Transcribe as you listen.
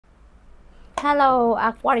Hello,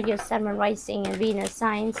 Aquarius, Sun, Moon, Rising, and Venus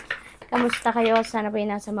signs. Kamusta kayo? Sana po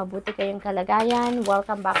nasa mabuti kayong kalagayan.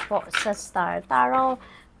 Welcome back po sa Star Tarot.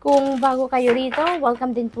 Kung bago kayo rito,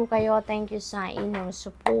 welcome din po kayo. Thank you sa inyong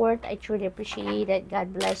support. I truly appreciate it.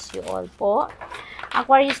 God bless you all po.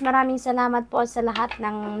 Aquarius, maraming salamat po sa lahat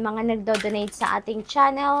ng mga nagdo-donate sa ating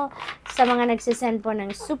channel. Sa mga nagsisend po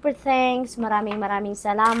ng super thanks, maraming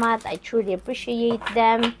salamat. I truly appreciate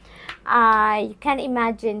them. I can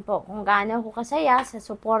imagine po kung gaano ako kasaya sa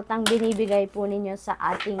suportang binibigay po ninyo sa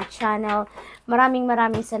ating channel. Maraming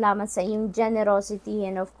salamat sa inyong generosity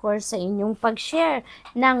and of course sa inyong pag-share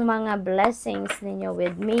ng mga blessings ninyo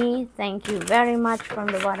with me. Thank you very much from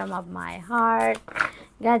the bottom of my heart.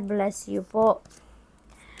 God bless you po.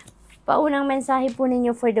 Paunang mensahe po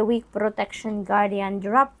ninyo for the week, protection guardian.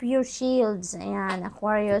 Drop your shields. Ayan,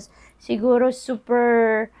 Aquarius. Siguro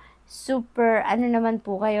super ano naman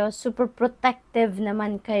po kayo, super protective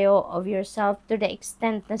naman kayo of yourself to the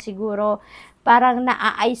extent na siguro parang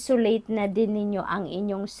na-isolate na din ninyo ang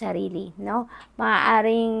inyong sarili, no?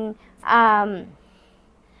 Maaaring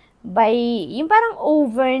yung parang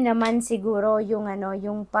over naman siguro yung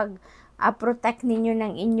yung pag-protect ninyo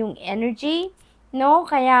ng inyong energy, no?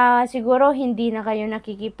 Kaya siguro hindi na kayo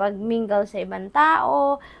nakikipag-mingle sa ibang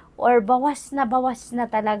tao, or bawas na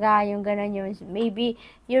talaga yung ganun yun. Maybe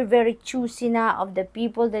you're very choosy na of the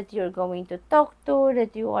people that you're going to talk to,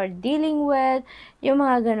 that you are dealing with, yung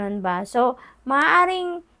mga ganun ba. So,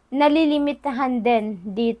 maaaring nalilimitahan din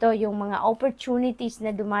dito yung mga opportunities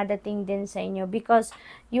na dumadating din sa inyo because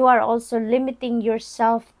you are also limiting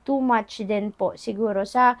yourself too much din po siguro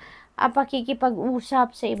sa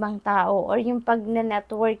pakikipag-usap sa ibang tao or yung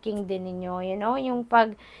pag-networking din ninyo, you know, yung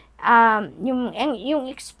yung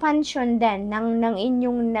expansion din ng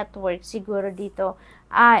inyong network siguro dito,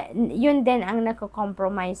 yun din ang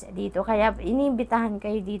nako-compromise dito. Kaya inibitahan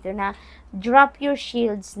kayo dito na drop your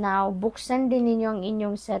shields now, buksan din ninyo ang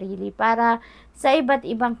inyong sarili para sa iba't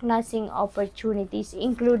ibang klaseng opportunities,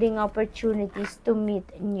 including opportunities to meet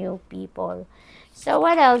new people. So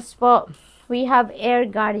what else po? We have air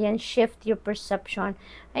guardian, shift your perception.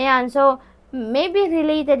 Ayan, so maybe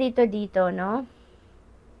related dito, no?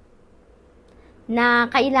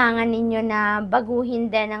 Na kailangan ninyo na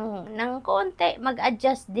baguhin din ng konti,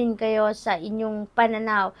 mag-adjust din kayo sa inyong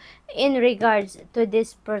pananaw in regards to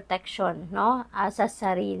this protection, no? Sa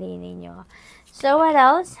sarili ninyo. So, what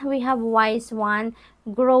else? We have wise one,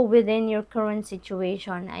 grow within your current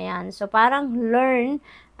situation. Ayan. So, parang learn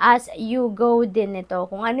as you go din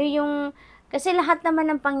ito. Kung ano yung kasi lahat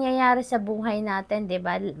naman ng pangyayari sa buhay natin, 'di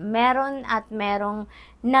ba? Meron at merong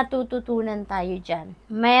natututunan tayo diyan.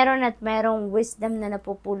 Meron at merong wisdom na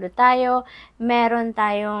napupulot tayo, meron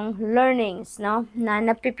tayong learnings, no, na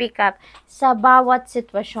napipick up sa bawat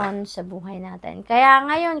sitwasyon sa buhay natin. Kaya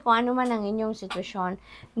ngayon, kung ano man ang inyong sitwasyon,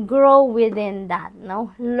 grow within that,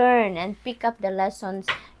 no? Learn and pick up the lessons,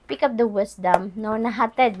 pick up the wisdom, no,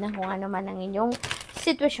 nahatid na kung ano man ang inyong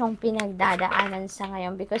sitwasyong pinagdadaanan sa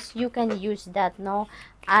ngayon because you can use that, no,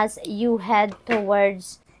 as you head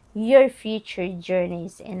towards your future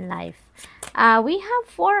journeys in life. We have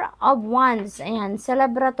 4 of Wands. Ayan,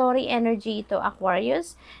 celebratory energy ito,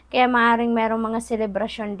 Aquarius. Kaya maaaring merong mga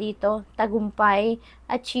celebration dito, tagumpay,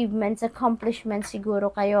 achievements, accomplishments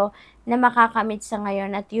siguro kayo na makakamit sa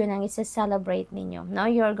ngayon at yun ang isa-celebrate ninyo.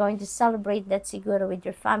 No? You're going to celebrate that siguro with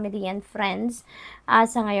your family and friends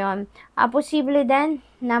sa ngayon. Posible din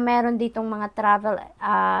na meron ditong mga travel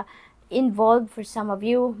involved for some of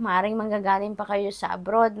you. Maaaring manggagaling pa kayo sa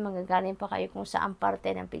abroad, manggagaling pa kayo kung saan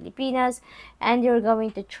parte ng Pilipinas, and you're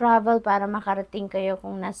going to travel para makarating kayo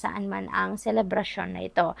kung nasaan man ang celebration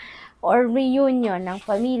na ito. Or reunion ng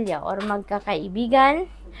pamilya or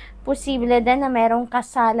magkakaibigan. Posible din na merong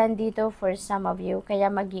kasalan dito for some of you,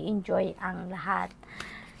 kaya mag-i-enjoy ang lahat.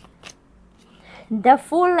 The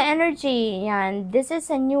full energy, yan. This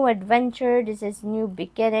is a new adventure, this is new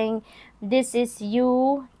beginning, this is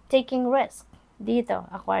you taking risk dito,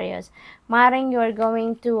 Aquarius. Maring you're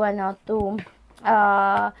going to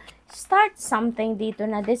start something dito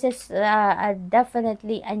na this is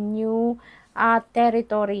definitely a new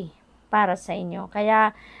territory para sa inyo.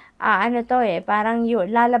 Kaya parang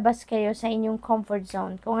lalabas kayo sa inyong comfort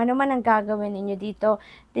zone. Kung ano man ang gagawin niyo dito,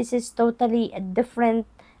 this is totally a different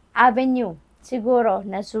avenue siguro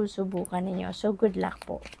na susubukan niyo. So good luck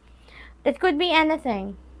po. That could be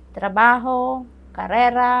anything. Trabaho,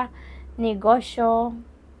 karera, negosyo,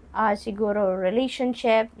 siguro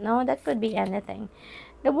relationship, no? That could be anything.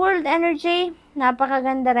 The world energy,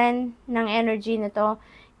 napakaganda rin ng energy nito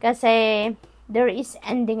kasi there is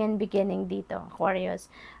ending and beginning dito,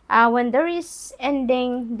 Aquarius. When there is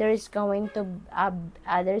ending, there's going to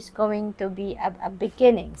be a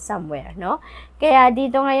beginning somewhere, no? Kaya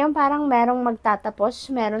dito ngayon parang merong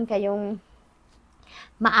magtatapos, meron kayong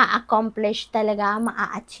maa-accomplish talaga,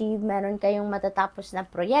 maa-achieve, meron kayong matatapos na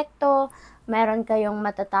proyekto, meron kayong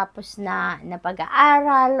matatapos na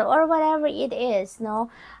pag-aaral, or whatever it is,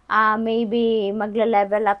 no? Maybe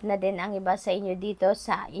magla-level up na din ang iba sa inyo dito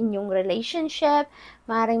sa inyong relationship,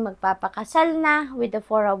 maaaring magpapakasal na with the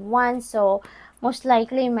Four of Wands, so most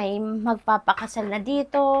likely may magpapakasal na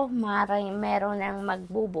dito, maaaring meron ng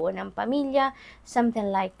magbubuo ng pamilya, something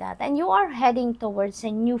like that. And you are heading towards a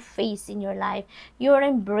new phase in your life. You are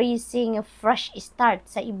embracing a fresh start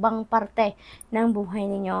sa ibang parte ng buhay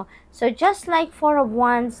ninyo. So just like Four of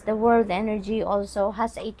Wands, the world energy also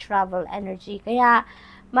has a travel energy. Kaya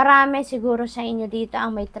marami siguro sa inyo dito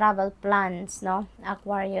ang may travel plans, no?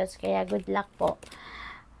 Aquarius, kaya good luck po.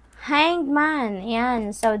 Hanged Man,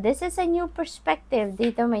 yan. So, this is a new perspective.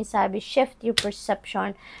 Dito may sabi, shift your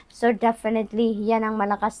perception. So, definitely, yan ang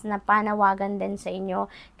malakas na panawagan din sa inyo.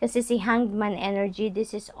 Kasi si Hanged Man energy,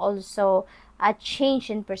 this is also a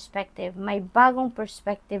change in perspective. May bagong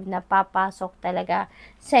perspective na papasok talaga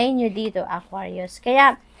sa inyo dito, Aquarius.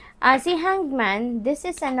 Kaya, si Hanged Man, this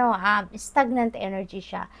is stagnant energy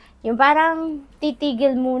siya. Yung parang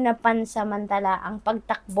titigil muna pansamantala ang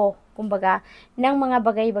pagtakbo, kumbaga, ng mga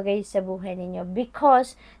bagay-bagay sa buhay ninyo.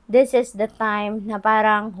 Because this is the time na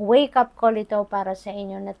parang wake up call ito para sa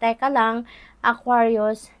inyo na teka lang,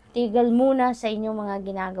 Aquarius, tigil muna sa inyong mga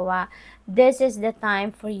ginagawa. This is the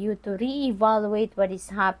time for you to re-evaluate what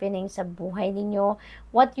is happening sa buhay ninyo,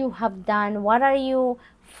 what you have done, what are you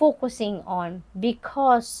focusing on,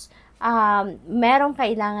 because meron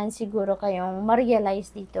kailangan siguro kayong ma-realize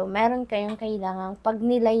dito, meron kayong kailangang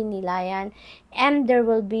pagnilay-nilayan, and there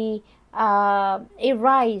will be a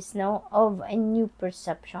rise, no, of a new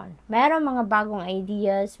perception. Meron mga bagong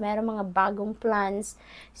ideas, meron mga bagong plans,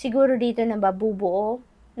 siguro dito na babubuo,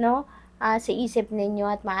 no, sa isip ninyo,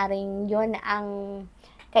 at maaring yon ang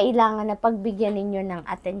kailangan na pagbigyan ninyo ng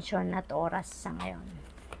atensyon at oras sa ngayon.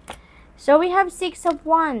 So, we have Six of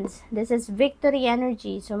Wands. This is victory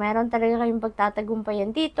energy. So, meron talaga kayong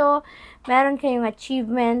pagtatagumpayan dito. Meron kayong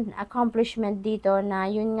achievement, accomplishment dito na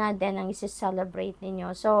yun nga din ang isi-celebrate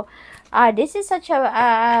ninyo. So, this is such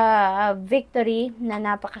a victory na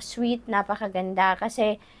napaka-sweet, napakaganda.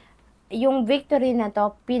 Kasi, yung victory na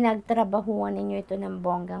to, pinagtrabahuan ninyo ito ng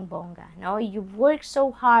bonggang-bongga. No? You've worked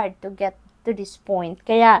so hard to get to this point.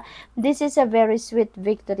 Kaya, this is a very sweet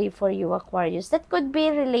victory for you, Aquarius. That could be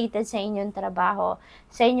related sa inyong trabaho,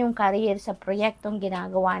 sa inyong career, sa proyektong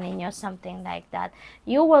ginagawa ninyo, something like that.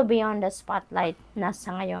 You will be on the spotlight na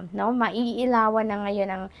sa ngayon, no? Maiilawan na ngayon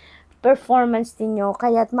ang performance ninyo,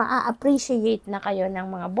 kaya't maa-appreciate na kayo ng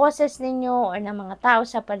mga bosses ninyo or ng mga tao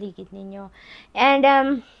sa paligid ninyo.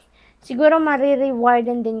 And, siguro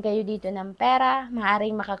marirewardan din kayo dito ng pera,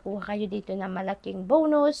 maaaring makakuha kayo dito ng malaking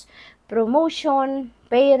bonus, promotion,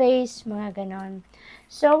 pay raise, mga ganon.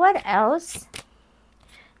 So, what else?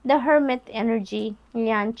 The Hermit energy.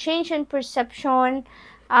 Yan, change in perception,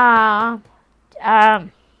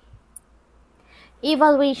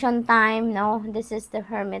 evaluation time, no? This is the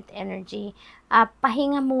Hermit energy.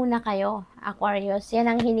 Pahinga muna kayo, Aquarius.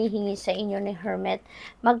 Yan ang hinihingi sa inyo ni Hermit.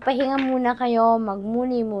 Magpahinga muna kayo,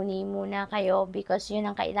 magmuni-muni muna kayo, because yun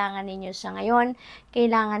ang kailangan ninyo sa ngayon.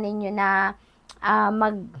 Kailangan ninyo na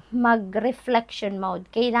mag-reflection mode.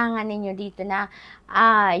 Kailangan ninyo dito na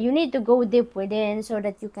you need to go deep within so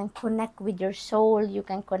that you can connect with your soul, you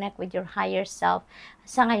can connect with your higher self.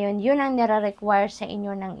 Sa ngayon, yun ang nire-require sa inyo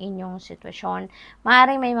ng inyong sitwasyon.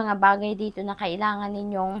 Maaaring may mga bagay dito na kailangan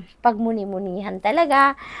ninyong pagmuni-munihan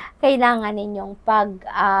talaga, kailangan ninyong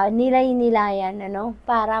nilay-nilayan, ano,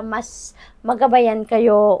 para mas magabayan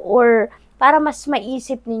kayo, or para mas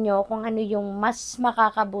maisip ninyo kung ano yung mas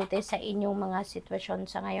makakabuti sa inyong mga sitwasyon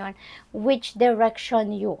sa ngayon, which direction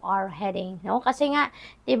you are heading, no? Kasi nga,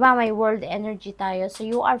 'di ba, may world energy tayo, so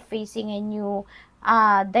you are facing a new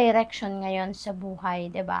direction ngayon sa buhay,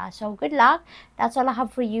 'di ba? So good luck. That's all I have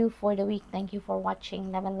for you for the week. Thank you for watching.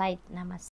 Love and light. Namaste.